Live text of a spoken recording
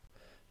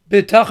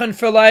Bitachon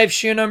for Life,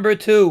 Shir number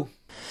 2.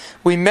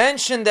 We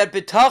mentioned that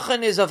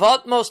Bitachon is of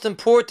utmost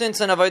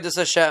importance in Avodas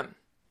Hashem.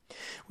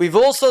 We've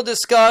also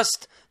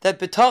discussed that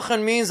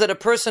Bitachon means that a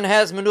person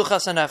has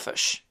Menuchas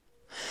HaNefesh.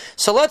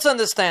 So let's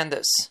understand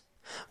this.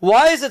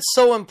 Why is it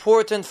so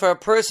important for a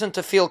person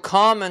to feel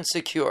calm and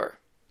secure?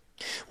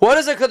 Why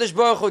does HaKadosh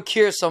Baruch Hu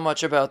care so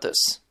much about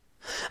this?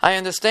 I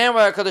understand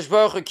why HaKadosh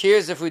Baruch Hu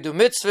cares if we do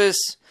mitzvahs,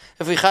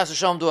 if we chas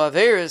v'shalom do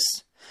averis.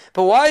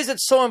 But why is it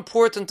so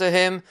important to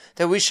him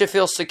that we should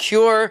feel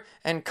secure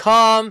and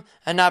calm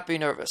and not be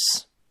nervous?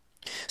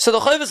 So the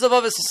Chovos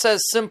HaLevavos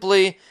says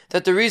simply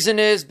that the reason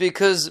is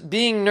because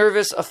being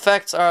nervous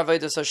affects our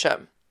Avodas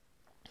Hashem.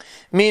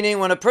 Meaning,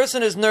 when a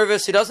person is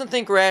nervous, he doesn't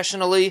think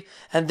rationally,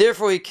 and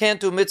therefore he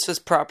can't do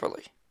mitzvahs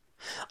properly.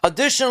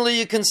 Additionally,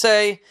 you can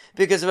say,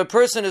 because if a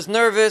person is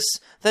nervous,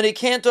 then he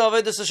can't do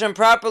Avodas Hashem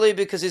properly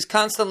because he's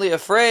constantly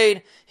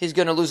afraid, he's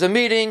going to lose a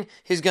meeting,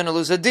 he's going to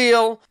lose a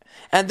deal,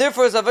 and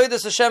therefore his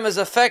Avodas Hashem is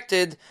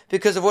affected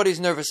because of what he's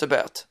nervous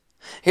about.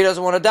 He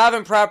doesn't want to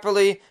daven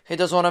properly, he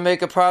doesn't want to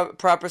make a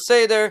proper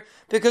seder,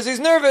 because he's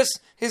nervous,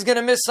 he's going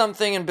to miss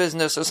something in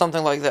business or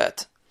something like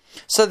that.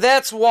 So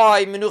that's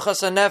why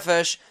Menuchas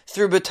HaNefesh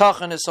through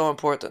Bitachon is so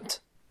important.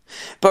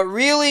 But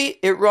really,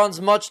 it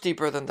runs much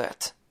deeper than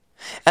that.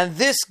 And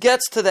this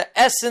gets to the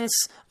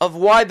essence of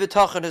why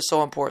Bitachon is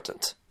so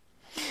important.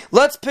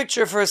 Let's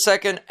picture for a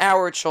second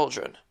our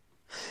children.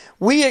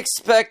 We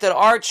expect that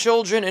our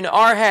children in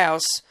our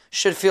house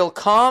should feel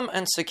calm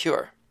and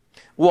secure.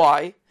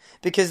 Why?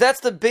 Because that's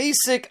the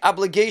basic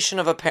obligation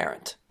of a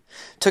parent,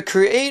 to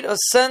create a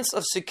sense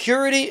of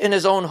security in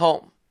his own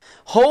home.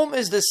 Home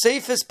is the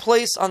safest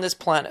place on this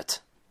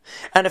planet.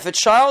 And if a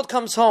child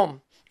comes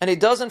home and he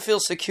doesn't feel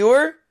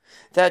secure,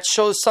 that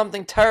shows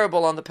something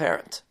terrible on the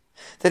parent,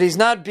 that he's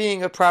not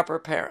being a proper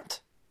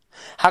parent.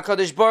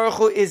 HaKadosh Baruch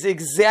Hu is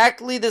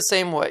exactly the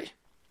same way.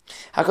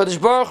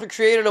 HaKadosh Baruch Hu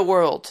created a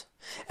world,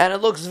 and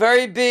it looks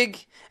very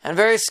big and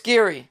very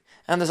scary,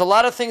 and there's a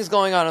lot of things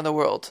going on in the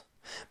world.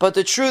 But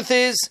the truth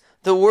is,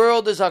 the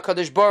world is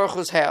HaKadosh Baruch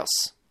Hu's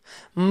house.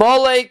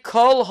 Malei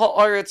kol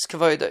ha'aretz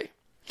k'vodei.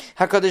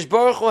 HaKadosh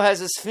Baruch Hu has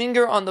his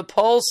finger on the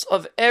pulse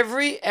of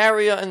every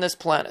area in this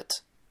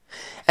planet.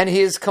 And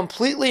he is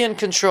completely in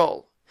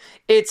control.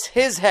 It's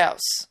his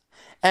house.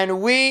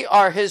 And we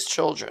are his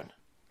children.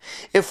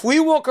 If we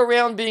walk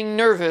around being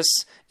nervous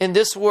in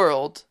this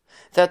world,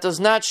 that does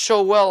not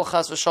show well,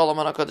 chas v'shalom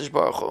on HaKadosh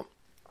Baruch Hu.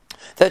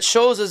 That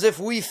shows as if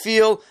we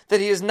feel that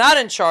he is not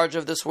in charge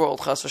of this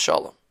world, chas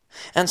v'shalom,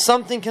 and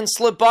something can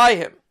slip by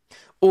him,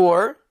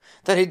 or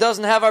that he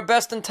doesn't have our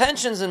best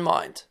intentions in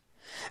mind,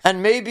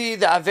 and maybe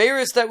the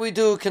averis that we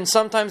do can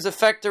sometimes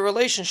affect the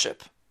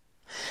relationship.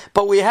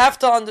 But we have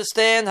to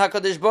understand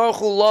HaKadosh Baruch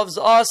Hu loves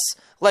us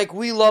like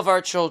we love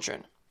our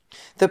children.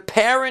 The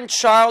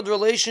parent-child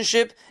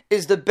relationship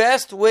is the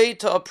best way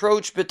to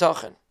approach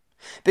Bitachon,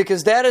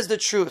 because that is the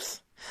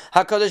truth.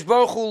 HaKadosh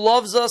Baruch Hu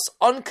loves us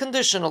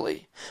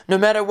unconditionally, no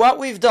matter what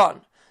we've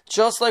done,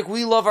 just like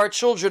we love our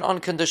children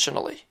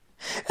unconditionally.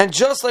 And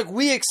just like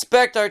we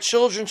expect our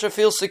children to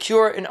feel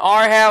secure in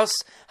our house,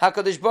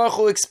 HaKadosh Baruch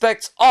Hu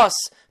expects us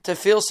to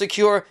feel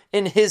secure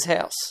in his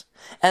house.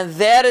 And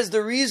that is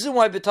the reason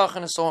why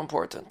Bitachon is so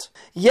important.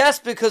 Yes,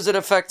 because it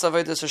affects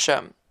Avodas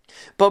Hashem.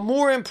 But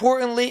more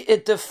importantly,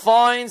 it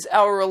defines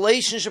our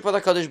relationship with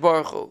HaKadosh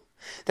Baruch Hu.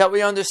 That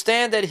we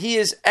understand that he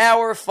is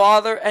our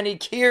Father and he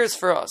cares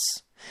for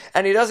us.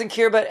 And he doesn't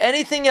care about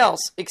anything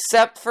else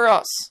except for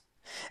us.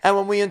 And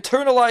when we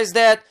internalize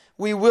that,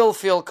 we will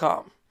feel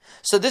calm.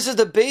 So this is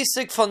the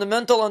basic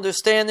fundamental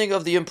understanding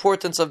of the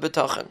importance of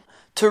Bitachon.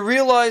 To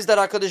realize that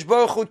HaKadosh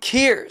Baruch Hu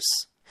cares.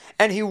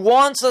 And he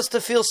wants us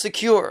to feel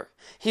secure.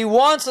 He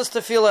wants us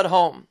to feel at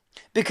home.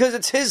 Because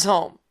it's his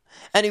home.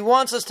 And he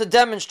wants us to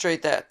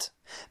demonstrate that.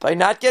 By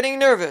not getting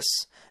nervous.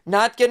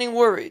 Not getting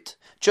worried.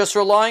 Just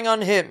relying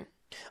on him.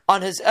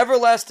 On his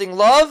everlasting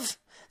love.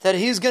 That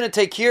he's going to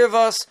take care of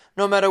us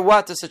no matter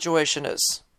what the situation is.